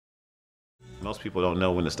Most people don't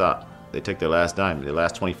know when to stop. They take their last dime, their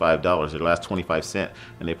last $25, their last 25 cents,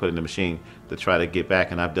 and they put it in the machine to try to get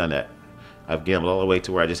back, and I've done that. I've gambled all the way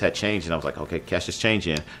to where I just had change, and I was like, okay, cash this change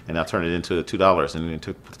in, and I'll turn it into $2, and then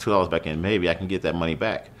put $2 back in. Maybe I can get that money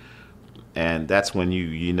back. And that's when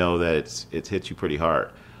you know that it's hit you pretty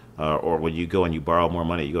hard. Or when you go and you borrow more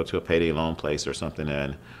money, you go to a payday loan place or something,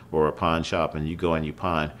 or a pawn shop, and you go and you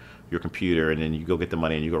pawn your computer, and then you go get the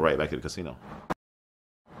money and you go right back to the casino.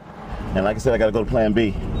 And like I said, I got to go to Plan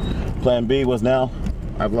B. Plan B was now,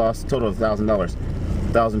 I've lost a total of $1,000,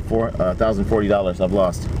 $1,040 I've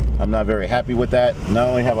lost. I'm not very happy with that. Not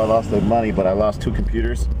only have I lost the money, but I lost 2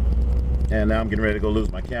 computers. And now I'm getting ready to go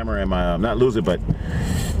lose my camera and my, not lose it, but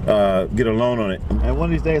get a loan on it. And one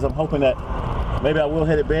of these days I'm hoping that maybe I will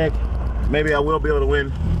hit it big. Maybe I will be able to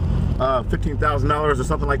win $15,000 or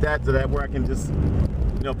something like that, so that where I can just,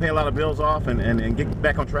 you know, pay a lot of bills off and get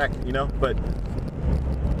back on track, you know. But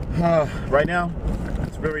right now,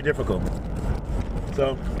 it's very difficult.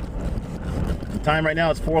 So the time right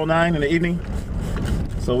now is 4:09 in the evening.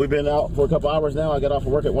 So we've been out for a couple hours now. I got off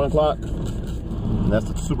of work at 1 o'clock. That's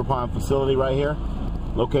the Super Pawn facility right here,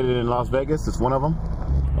 located in Las Vegas. It's one of them.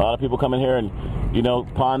 A lot of people come in here and, you know,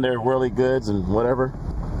 pawn their worldly goods and whatever.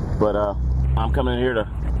 But I'm coming in here to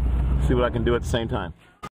see what I can do at the same time.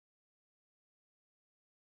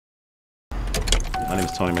 My name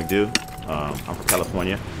is Tony McDew. I'm from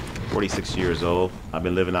California, 46 years old. I've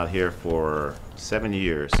been living out here for 7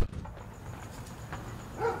 years.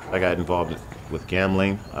 I got involved with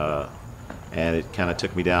gambling, and it kind of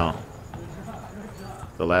took me down.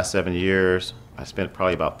 The last 7 years, I spent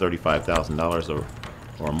probably about $35,000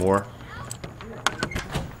 or more.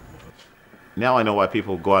 Now I know why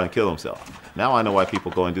people go out and kill themselves. Now I know why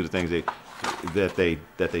people go and do the things that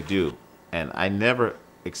they do. And I never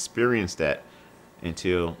experienced that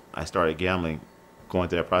until I started gambling, going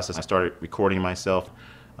through that process. I started recording myself,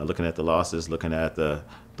 looking at the losses, looking at the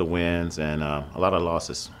wins, and a lot of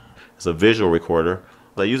losses. It's a visual recorder.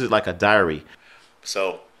 I use it like a diary.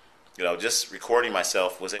 So, you know, just recording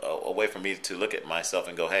myself was a way for me to look at myself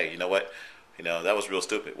and go, hey, you know what? You know, that was real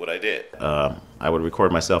stupid what I did. I would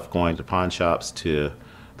record myself going to pawn shops, to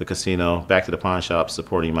the casino, back to the pawn shops,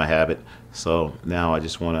 supporting my habit. So now I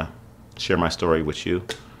just want to share my story with you,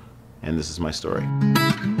 and this is my story.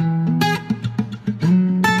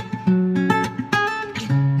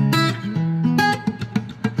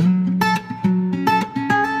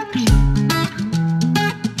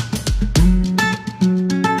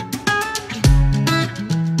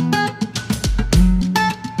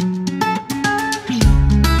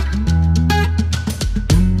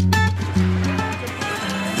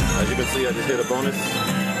 See, I just hit a bonus.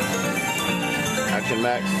 Action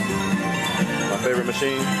Max, my favorite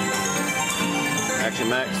machine. Action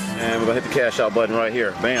Max, and we're gonna hit the cash out button right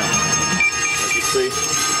here. Bam! As you see,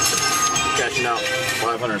 cashing out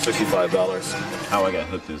 $565. How I got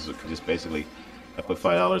hooked is just basically I put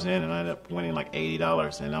 $5 in and I ended up winning like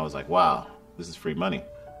 $80, and I was like, wow, this is free money.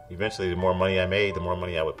 Eventually, the more money I made, the more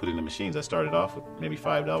money I would put in the machines. I started off with maybe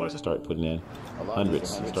 $5. I started putting in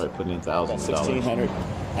hundreds. I started putting in thousands of dollars. $1,600.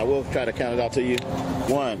 I will try to count it out to you.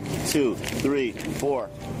 1, 2, 3, 4,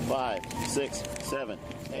 5, 6, 7,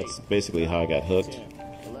 8. That's basically how I got hooked. 10,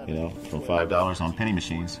 11, you know, from $5 on penny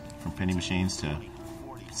machines, to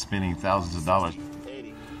spending thousands of dollars.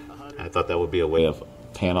 I thought that would be a way of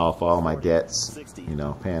paying off all my debts, you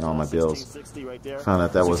know, paying all my bills. Found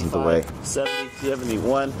out that wasn't the way. 70,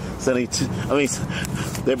 71, 72. I mean,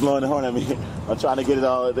 they're blowing the horn at me. I'm trying to get it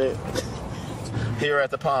all there. Here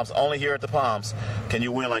at the Palms, only here at the Palms can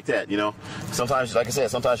you win like that, you know. Sometimes, like I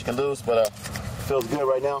said, sometimes you can lose, but it feels good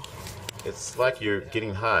right now. It's like you're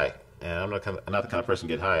getting high, and I'm not the kind of person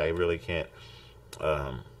to get high. I really can't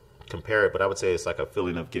compare it, but I would say it's like a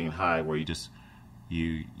feeling of getting high where you just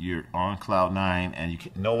you're on cloud 9, and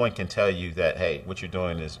no one can tell you that, hey, what you're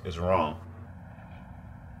doing is wrong.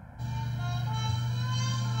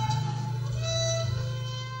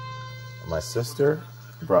 My sister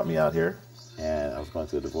brought me out here, and I was going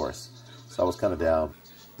through a divorce, so I was kind of down.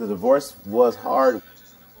 The divorce was hard.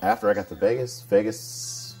 After I got to Vegas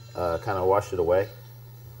kind of washed it away.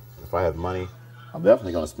 If I have money, I'm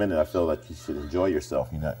definitely going to spend it. I feel like you should enjoy yourself,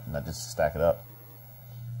 you know, not just stack it up.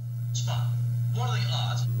 Spot. What are the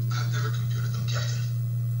odds? I've never computed them, Captain.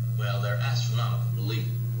 Well, they're astronomical, believe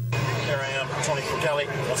me. Here I am, Tony from Cali,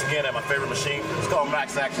 once again at my favorite machine. It's called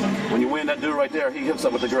Max Action. When you win, that dude right there, he hooks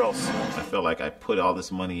up with the girls. I felt like I put all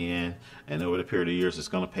this money in, and over the period of years, it's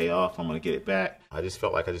going to pay off. I'm going to get it back. I just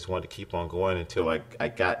felt like I just wanted to keep on going until I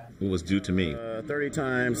got what was due to me. 30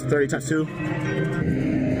 times 2.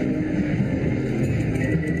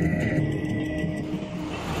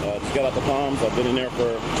 just got out the Palms. I've been in there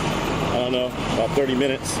for, I don't know, about 30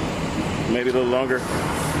 minutes, maybe a little longer.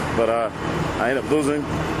 But I end up losing.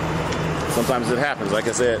 Sometimes it happens, like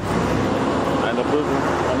I said. I end up losing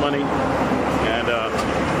my money. And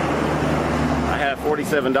I have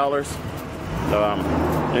 $47.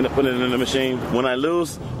 End up putting it in the machine. When I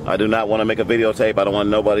lose, I do not want to make a videotape. I don't want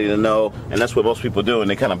nobody to know. And that's what most people do, and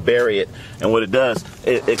they kind of bury it. And what it does,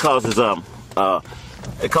 it causes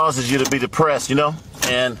you to be depressed, you know?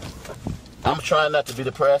 And I'm trying not to be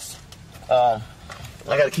depressed. I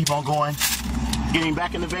got to keep on going. Getting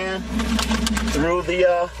back in the van through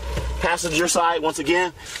the passenger side once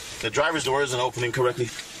again. The driver's door isn't opening correctly.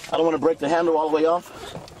 I don't want to break the handle all the way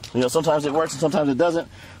off. You know, sometimes it works and sometimes it doesn't.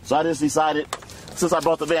 So I just decided, since I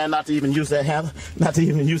bought the van, not to even use that handle, not to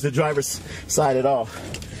even use the driver's side at all,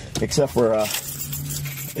 except for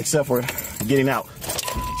getting out.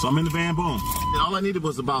 So I'm in the van, boom. And all I needed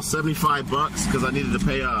was about 75 bucks because I needed to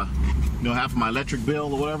pay, you know, half of my electric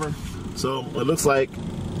bill or whatever. So it looks like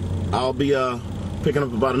I'll be picking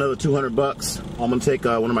up about another 200 bucks. I'm gonna take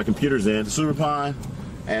one of my computers in to Superpine.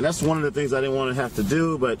 And that's one of the things I didn't want to have to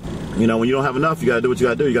do, but you know, when you don't have enough, you gotta do what you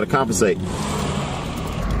gotta do. You gotta compensate.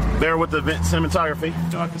 There with the cinematography.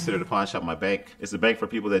 You know, I consider the pawn shop my bank. It's a bank for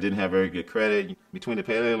people that didn't have very good credit. Between the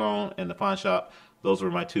payday loan and the pawn shop, those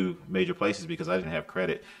were my two major places because I didn't have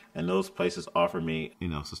credit. And those places offer me, you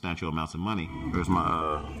know, substantial amounts of money. There's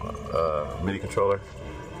my MIDI controller,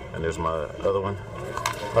 and there's my other one.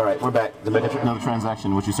 All right, we're back to make another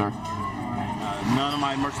transaction with you, sir. None of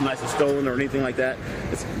my merchandise is stolen or anything like that.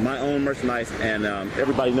 It's my own merchandise, and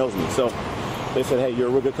everybody knows me. So they said, "Hey, you're a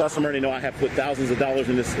real good customer." They know I have put thousands of dollars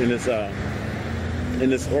in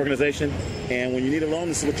this organization, and when you need a loan,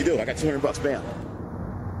 this is what you do. I got 200 bucks, bam.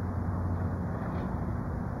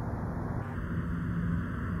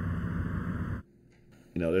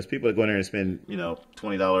 You know, there's people that go in there and spend, you know,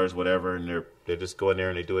 $20, whatever, and they just go in there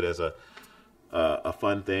and they do it as a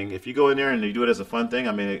fun thing. If you go in there and you do it as a fun thing,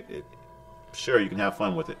 I mean, sure, you can have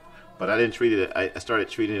fun with it, but I didn't treat it. I started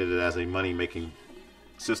treating it as a money-making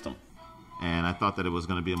system, and I thought that it was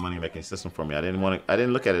going to be a money-making system for me. I didn't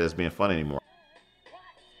look at it as being fun anymore.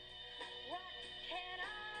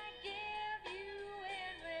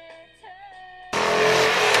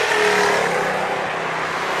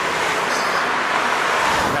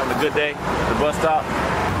 I'm having a good day. The bus stop.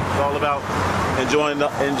 It's all about enjoying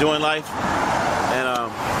life,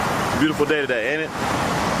 and beautiful day today, ain't it?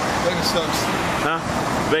 Vegas sucks. Huh?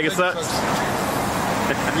 Vegas sucks?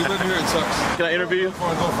 If you live here, it sucks. Can I interview you?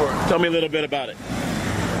 Go for it. Tell me a little bit about it.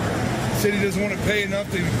 The city doesn't want to pay enough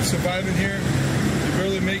to survive in here. You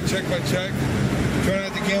barely make check by check. Try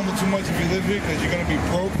not to gamble too much if you live here because you're going to be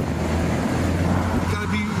broke. You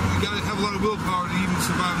gotta have a lot of willpower to even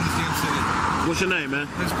survive in this damn city. What's your name, man?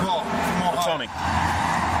 It's Paul from Ohio. Tony.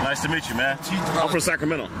 Nice to meet you, man. I'm from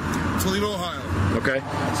Sacramento. Toledo, Ohio. Okay.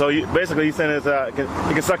 So basically you're saying it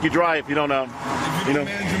can suck you dry if you don't manage your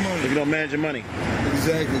money. If you don't manage your money.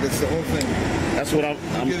 Exactly. That's the whole thing. That's what I'm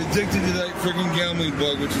you get addicted to that freaking gambling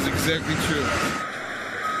bug, which is exactly true.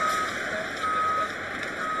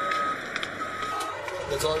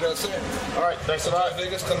 That's all I gotta say. All right. Thanks a lot.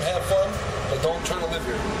 Vegas, come have fun, but don't try to live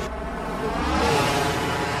here.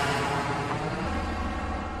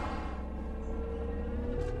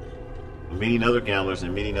 Meeting other gamblers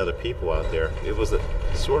and meeting other people out there, it was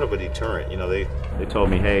sort of a deterrent. You know, they told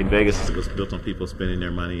me, hey, Vegas was built on people spending their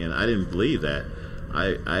money, and I didn't believe that.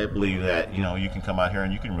 I believe that, you know, you can come out here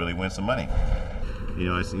and you can really win some money. You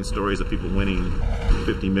know, I've seen stories of people winning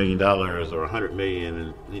 $50 million or $100 million,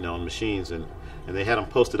 and, you know, in machines, and they had them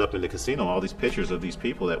posted up in the casino, all these pictures of these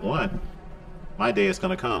people that won. My day is going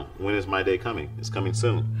to come. When is my day coming? It's coming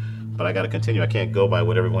soon. But I got to continue. I can't go by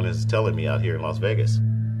what everyone is telling me out here in Las Vegas.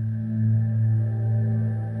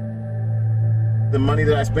 The money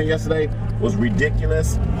that I spent yesterday was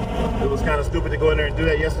ridiculous. It was kind of stupid to go in there and do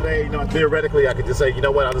that yesterday. You know, theoretically, I could just say, you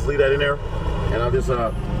know what, I'll just leave that in there, and I'll just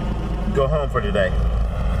go home for today.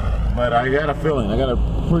 But I got a feeling, I got a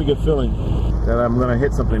pretty good feeling that I'm gonna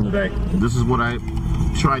hit something today. This is what I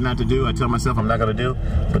try not to do. I tell myself I'm not gonna do,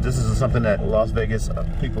 but this is something that Las Vegas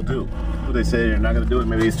people do. They say they're not gonna do it.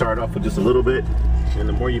 Maybe they start off with just a little bit, and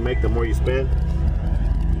the more you make, the more you spend.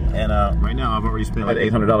 And right now, I've already spent like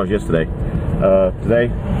 $800 yesterday.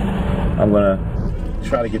 Today, I'm gonna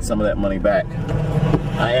try to get some of that money back.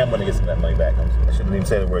 I am gonna get some of that money back. I shouldn't even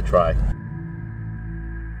say the word try.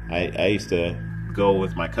 I used to go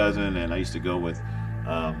with my cousin, and I used to go with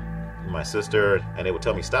my sister, and they would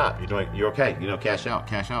tell me, stop, you're okay, you know, cash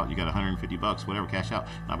out, you got 150 bucks, whatever, cash out.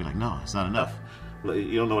 And I'll be like, no, it's not enough.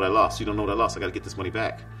 You don't know what I lost, I gotta get this money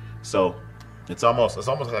back. So it's almost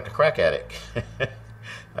like a crack addict.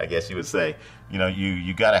 I guess you would say. You know,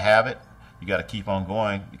 you got to have it. You got to keep on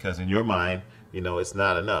going because in your mind, you know, it's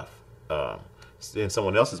not enough. In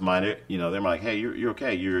someone else's mind, you know, they're like, hey, you're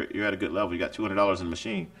okay. You're at a good level. You got $200 in the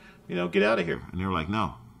machine. You know, get out of here. And they're like,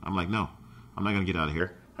 no. I'm like, no, I'm not going to get out of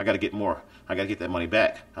here. I got to get more. I got to get that money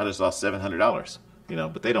back. I just lost $700. You know,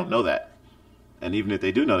 but they don't know that. And even if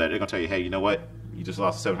they do know that, they're going to tell you, hey, you know what? You just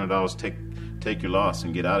lost $700. Take your loss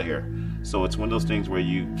and get out of here. So it's one of those things where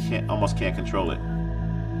you almost can't control it.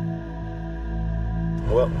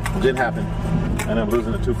 Well, it didn't happen. And I'm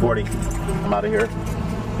losing the 240. I'm out of here.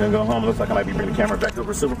 Gonna go home. Looks like I might be bringing the camera back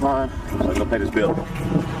over to Super Pond. So I'm gonna pay this bill.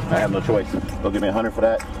 I have no choice. They'll give me $100 for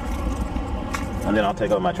that. And then I'll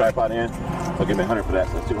take over my tripod in. They'll give me $100 for that,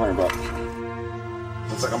 so it's $200.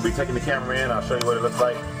 Looks like I'm gonna be taking the camera in. I'll show you what it looks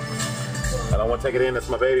like. I don't want to take it in, that's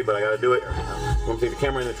my baby, but I gotta do it. I'm gonna take the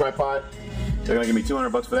camera in the tripod. They're gonna give me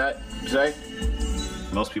 $200 for that today.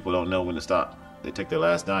 Most people don't know when to stop. They take their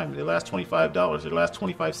last dime, their last $25, their last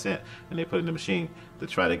 25 cents, and they put it in the machine to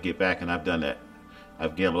try to get back, and I've done that.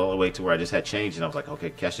 I've gambled all the way to where I just had change, and I was like, okay,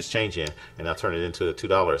 cash this change in, and I'll turn it into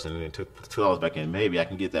 $2, and then took $2 back in. Maybe I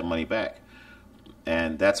can get that money back.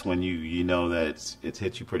 And that's when you know that it's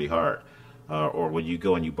hit you pretty hard. Or when you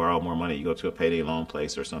go and you borrow more money, you go to a payday loan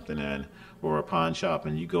place or something, or a pawn shop,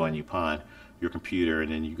 and you go and you pawn your computer,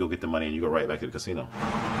 and then you go get the money, and you go right back to the casino.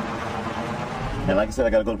 And like I said, I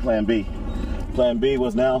got to go to Plan B. Plan B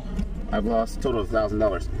was now, I've lost a total of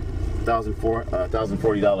 $1,000.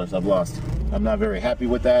 $1,040 I've lost. I'm not very happy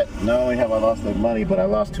with that. Not only have I lost the money, but I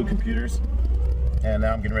lost 2 computers. And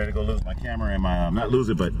now I'm getting ready to go lose my camera and my, not lose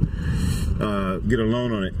it, but get a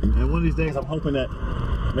loan on it. And one of these days I'm hoping that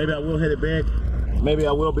maybe I will hit it big. Maybe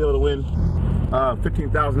I will be able to win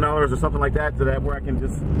 $15,000 or something like that, where I can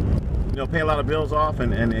just, you know, pay a lot of bills off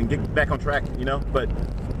and get back on track, you know. But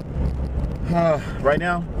right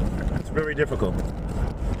now, it's very difficult.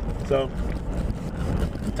 So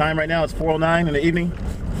the time right now is 4:09 in the evening.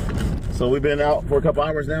 So we've been out for a couple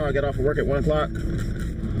hours now. I got off of work at 1 o'clock.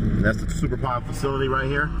 That's the Super Pond facility right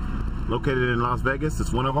here, located in Las Vegas.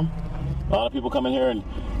 It's one of them. A lot of people come in here and,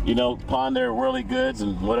 you know, pawn their worldly goods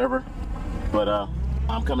and whatever. But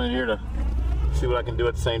I'm coming in here to see what I can do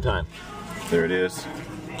at the same time. There it is.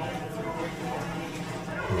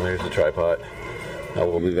 And there's the tripod. I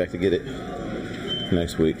will be back to get it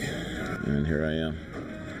next week. And here I am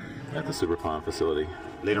at the Super Pond facility.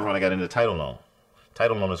 Later on, I got into title loan.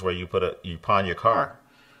 Title loan is where you pawn your car.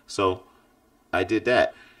 So I did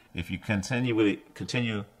that. If you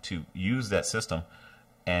continue to use that system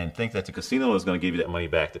and think that the casino is going to give you that money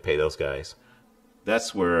back to pay those guys,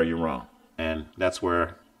 that's where you're wrong. And that's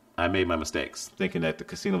where I made my mistakes, thinking that the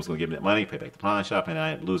casino was going to give me that money, pay back the pawn shop, and I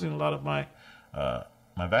am losing a lot of my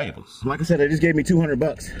my valuables. Like I said, they just gave me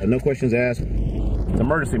 $200. No questions asked. It's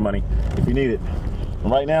emergency money if you need it.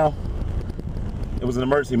 And right now, it was an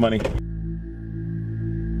emergency money.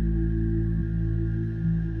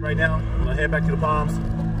 Right now, I'm gonna head back to the Palms.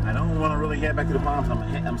 I don't want to really head back to the Palms.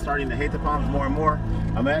 I'm starting to hate the Palms more and more.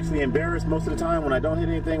 I'm actually embarrassed most of the time when I don't hit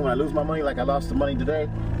anything, when I lose my money, like I lost the money today.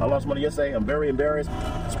 I lost money yesterday. I'm very embarrassed.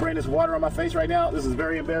 Spraying this water on my face right now, this is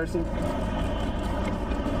very embarrassing.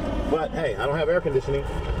 But hey, I don't have air conditioning.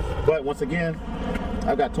 But once again,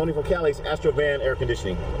 I've got Tony from Cali's Astrovan air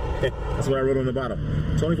conditioning. That's what I wrote on the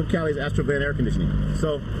bottom. Tony from Cali's Astrovan air conditioning.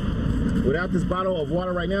 So without this bottle of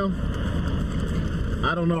water right now,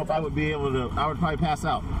 I don't know if I would be able to, I would probably pass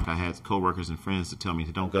out. I had coworkers and friends to tell me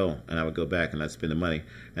to don't go, and I would go back and I'd spend the money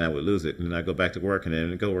and I would lose it. And then I'd go back to work, and then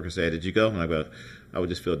the coworker say, did you go? And I would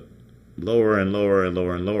just feel lower and lower and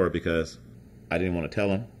lower and lower because I didn't want to tell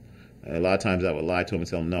them. And a lot of times I would lie to them and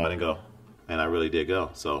tell them, no, I didn't go. And I really did go.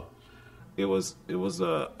 So it was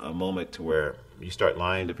a moment to where you start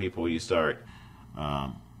lying to people, you start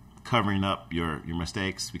covering up your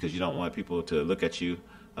mistakes because you don't want people to look at you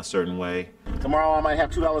a certain way. Tomorrow I might have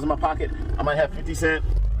 $2 in my pocket, I might have 50 cents,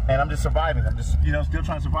 and I'm just surviving. I'm just, you know, still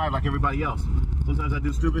trying to survive like everybody else. Sometimes I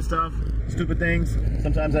do stupid stuff, stupid things.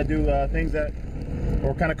 Sometimes I do things that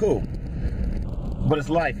are kind of cool. But it's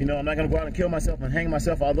life, you know. I'm not gonna go out and kill myself and hang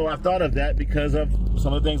myself, although I've thought of that because of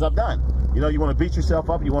some of the things I've done. You know, you want to beat yourself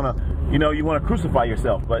up, you want to crucify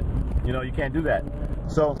yourself, but you know, you can't do that.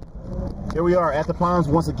 So here we are at the Palms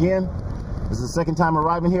once again. This is the second time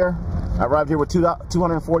arriving here. I arrived here with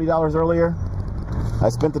 $240 earlier. I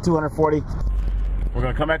spent the $240. We're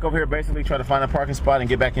gonna come back over here, basically try to find a parking spot and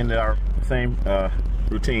get back into our same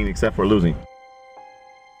routine, except for losing.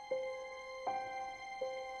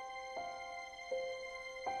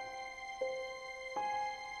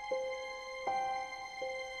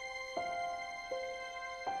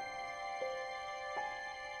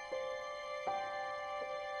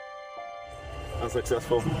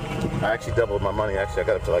 unsuccessful. I actually doubled my money. Actually, I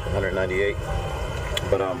got up to like 198,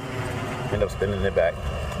 but ended up spending it back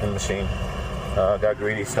in the machine. Got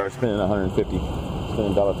greedy, started spending 150,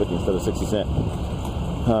 spending $1.50 instead of 60 cents.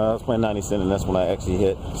 I was playing 90 cents, and that's when I actually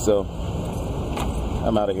hit. So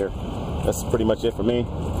I'm out of here. That's pretty much it for me.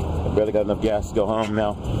 I barely got enough gas to go home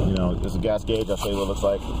now. You know, there's a gas gauge. I'll show you what it looks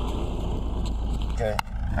like. Okay,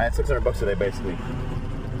 I had $600 today basically,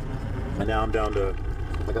 and now I'm down to.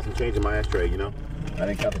 I got some change in my ashtray. You know, I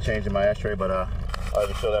didn't count the change in my ashtray, but I'll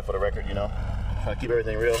even show that for the record. You know, try to keep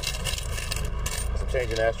everything real. Some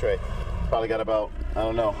change in the ashtray. Probably got about, I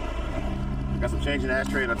don't know. Got some change in the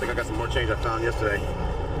ashtray, and I think I got some more change I found yesterday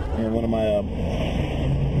in one of my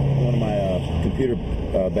computer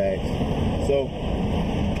bags. So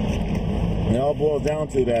it all boils down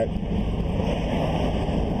to that.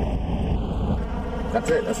 That's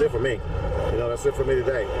it. That's it for me. You know, that's it for me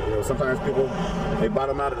today. You know, sometimes people, they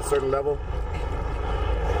bottom out at a certain level.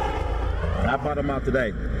 I bottom out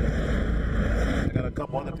today. I got a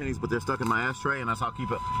couple other pennies, but they're stuck in my ashtray, and that's how I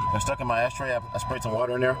keep it. They're stuck in my ashtray. I sprayed some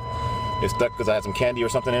water in there. It's stuck because I had some candy or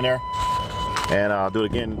something in there. And I'll do it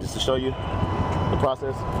again just to show you the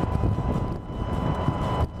process.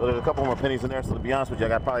 So there's a couple more pennies in there. So to be honest with you, I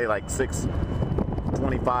got probably like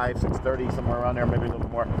 625, 630, somewhere around there, maybe a little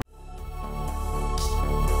bit more.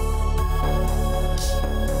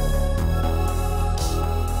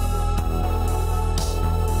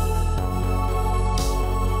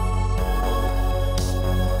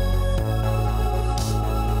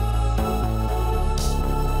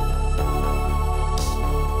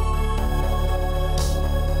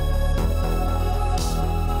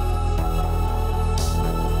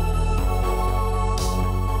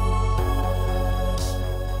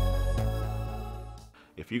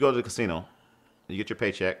 If you go to the casino, you get your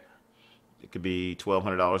paycheck. It could be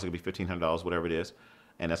 $1,200, it could be $1,500, whatever it is,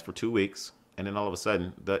 and that's for 2 weeks. And then all of a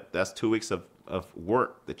sudden, that's 2 weeks of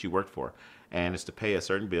work that you worked for, and it's to pay a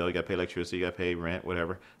certain bill. You got to pay electricity, you got to pay rent,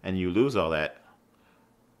 whatever, and you lose all that.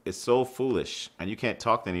 It's so foolish, and you can't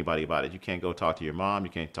talk to anybody about it. You can't go talk to your mom,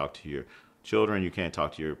 you can't talk to your children, you can't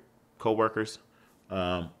talk to your coworkers.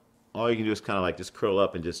 All you can do is kind of like just curl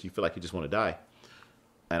up and you feel like you just want to die.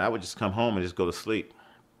 And I would just come home and just go to sleep.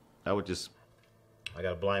 I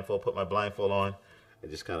got a blindfold, put my blindfold on,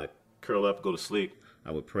 and just kind of curl up, go to sleep.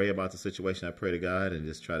 I would pray about the situation. I pray to God and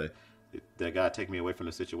just try to, that God take me away from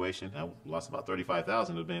the situation. I lost about $35,000. It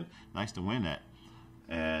would have been nice to win that.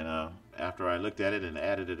 And after I looked at it and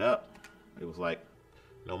added it up, it was like,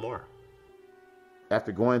 no more.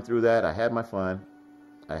 After going through that, I had my fun.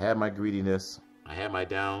 I had my greediness. I had my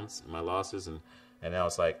downs, my losses, and now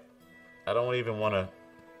it's like, I don't even want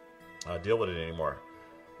to deal with it anymore.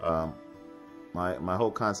 My whole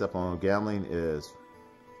concept on gambling is,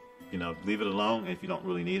 you know, leave it alone if you don't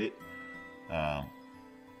really need it.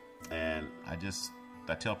 And I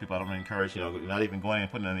tell people I don't encourage, you know, not even going and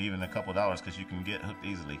putting in even a couple dollars, because you can get hooked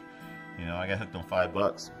easily. You know, I got hooked on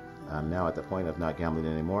 $5. I'm now at the point of not gambling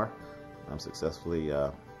anymore. I've successfully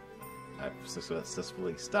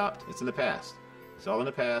stopped. It's in the past. It's all in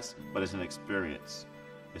the past, but it's an experience.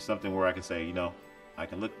 It's something where I can say, you know, I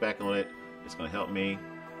can look back on it. It's going to help me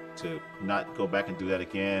to not go back and do that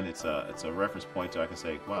again. It's a reference point so I can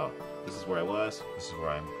say, wow, this is where I was, this is where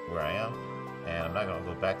I am, and I'm not going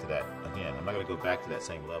to go back to that again. I'm not going to go back to that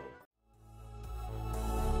same level.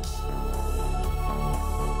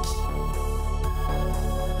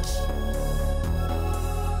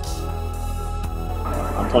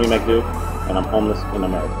 I'm Tony McDew, and I'm homeless in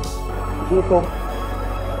America. Vehicle,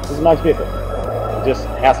 this is a nice vehicle. It just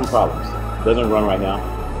has some problems. It doesn't run right now.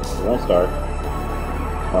 It won't start.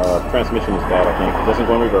 Transmission is bad, I think. It doesn't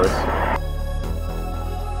go in reverse.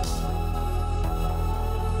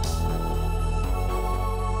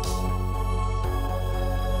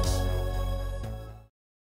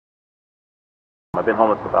 I've been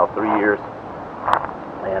homeless for about 3 years,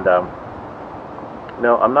 and you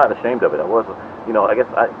know, I'm not ashamed of it. I was, you know, I guess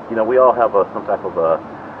we all have some type of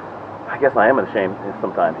I guess I am ashamed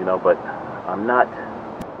sometimes, you know, but I'm not.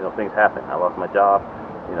 You know, things happen. I lost my job,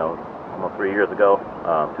 you know, almost 3 years ago,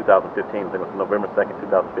 2015. I think it was November 2nd,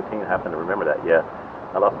 2015. I happen to remember that. Yeah,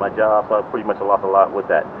 I lost my job, so I pretty much lost a lot with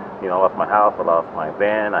that. You know, I lost my house, I lost my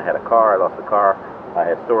van, I had a car, I lost the car, I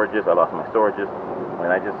had storages, I lost my storages,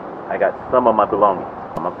 and I got some of my belongings.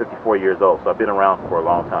 I'm 54 years old, so I've been around for a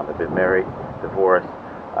long time. I've been married, divorced,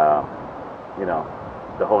 you know,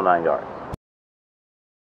 the whole 9 yards.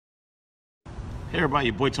 Hey everybody,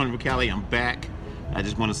 your boy Tony McDew. I'm back. I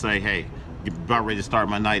just want to say, hey, about ready to start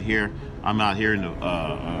my night here. I'm out here in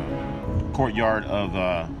the courtyard of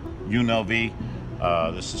UNLV.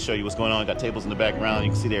 Just to show you what's going on. Got tables in the background.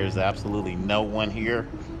 You can see there's absolutely no one here.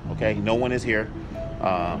 Okay, no one is here.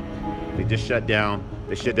 They just shut down.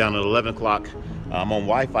 They shut down at 11 o'clock. I'm on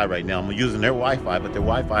Wi-Fi right now. I'm using their Wi-Fi, but their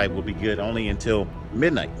Wi-Fi will be good only until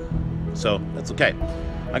midnight. So that's okay.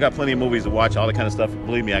 I got plenty of movies to watch, all that kind of stuff.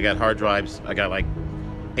 Believe me, I got hard drives. I got like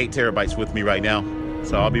 8 terabytes with me right now.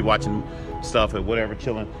 So I'll be watching stuff and whatever,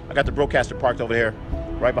 chilling. I got the broadcaster parked over there,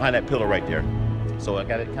 right behind that pillar right there. So I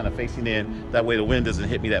got it kind of facing in. That way the wind doesn't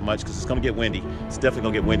hit me that much, because it's gonna get windy. It's definitely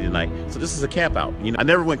gonna get windy tonight. So this is a camp out. You know, I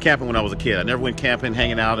never went camping when I was a kid. I never went camping,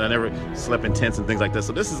 hanging out. I never slept in tents and things like that.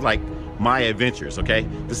 So this is like my adventures, okay?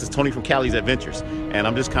 This is Tony from Cali's adventures. And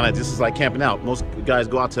I'm just kind of, this is like camping out. Most guys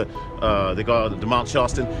go out to, they go out to Mount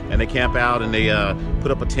Charleston and they camp out and they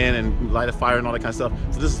put up a tent and light a fire and all that kind of stuff.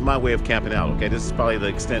 So this is my way of camping out, okay? This is probably the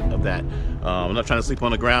extent of that. I'm not trying to sleep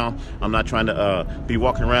on the ground. I'm not trying to be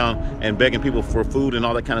walking around and begging people for food and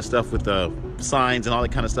all that kind of stuff with signs and all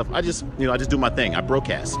that kind of stuff. I just, you know, I just do my thing. I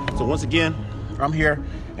broadcast. So once again, I'm here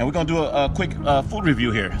and we're gonna do a quick food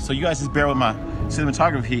review here. So you guys just bear with my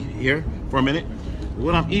cinematography here for a minute.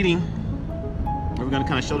 What I'm eating, we're gonna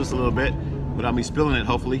kind of show this a little bit without me spilling it,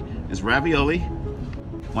 hopefully, is ravioli.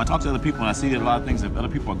 When I talk to other people and I see that a lot of things that other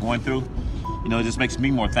people are going through, you know, it just makes me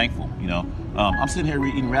more thankful, you know. I'm sitting here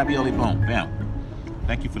eating ravioli, boom, bam.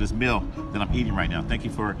 Thank you for this meal that I'm eating right now. Thank you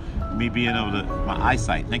for me being able to, my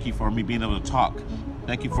eyesight. Thank you for me being able to talk.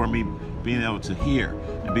 Thank you for me being able to hear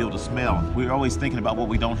and be able to smell. We're always thinking about what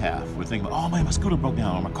we don't have. We're thinking, oh man, my scooter broke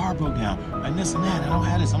down, or my car broke down, and this and that. I don't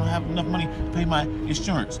have this. I don't have enough money to pay my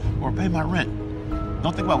insurance or pay my rent.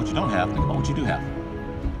 Don't think about what you don't have. Think about what you do have.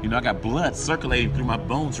 You know, I got blood circulating through my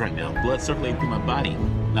bones right now. Blood circulating through my body.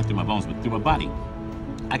 Not through my bones, but through my body.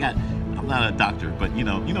 I'm not a doctor, but you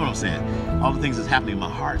know what I'm saying. All the things that's happening, my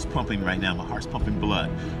heart's pumping right now. My heart's pumping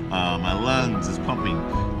blood. My lungs is pumping.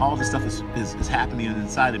 All this stuff is happening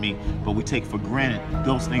inside of me, but we take for granted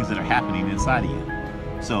those things that are happening inside of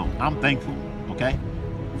you. So I'm thankful, okay?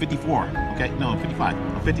 54, okay? No, I'm 55.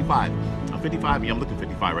 I'm 55. I'm 55, yeah, I'm looking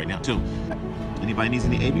 55 right now too. Anybody needs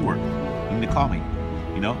any AV work, you need to call me.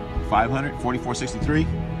 You know, 500-4463.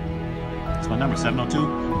 That's my number,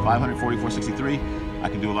 702-500-4463. I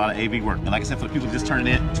can do a lot of AV work. And like I said, for the people just tuning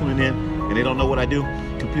in, and they don't know what I do,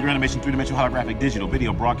 computer animation, 3-dimensional holographic, digital,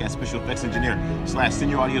 video, broadcast, special effects engineer, /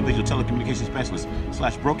 senior audio visual telecommunications specialist,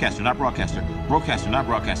 / broadcaster, not broadcaster, broadcaster, not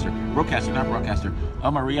broadcaster, broadcaster, not broadcaster,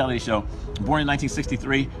 of my reality show, born in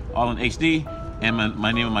 1963, all in HD, and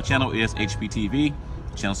my name of my channel is HPTV,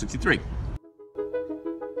 channel 63.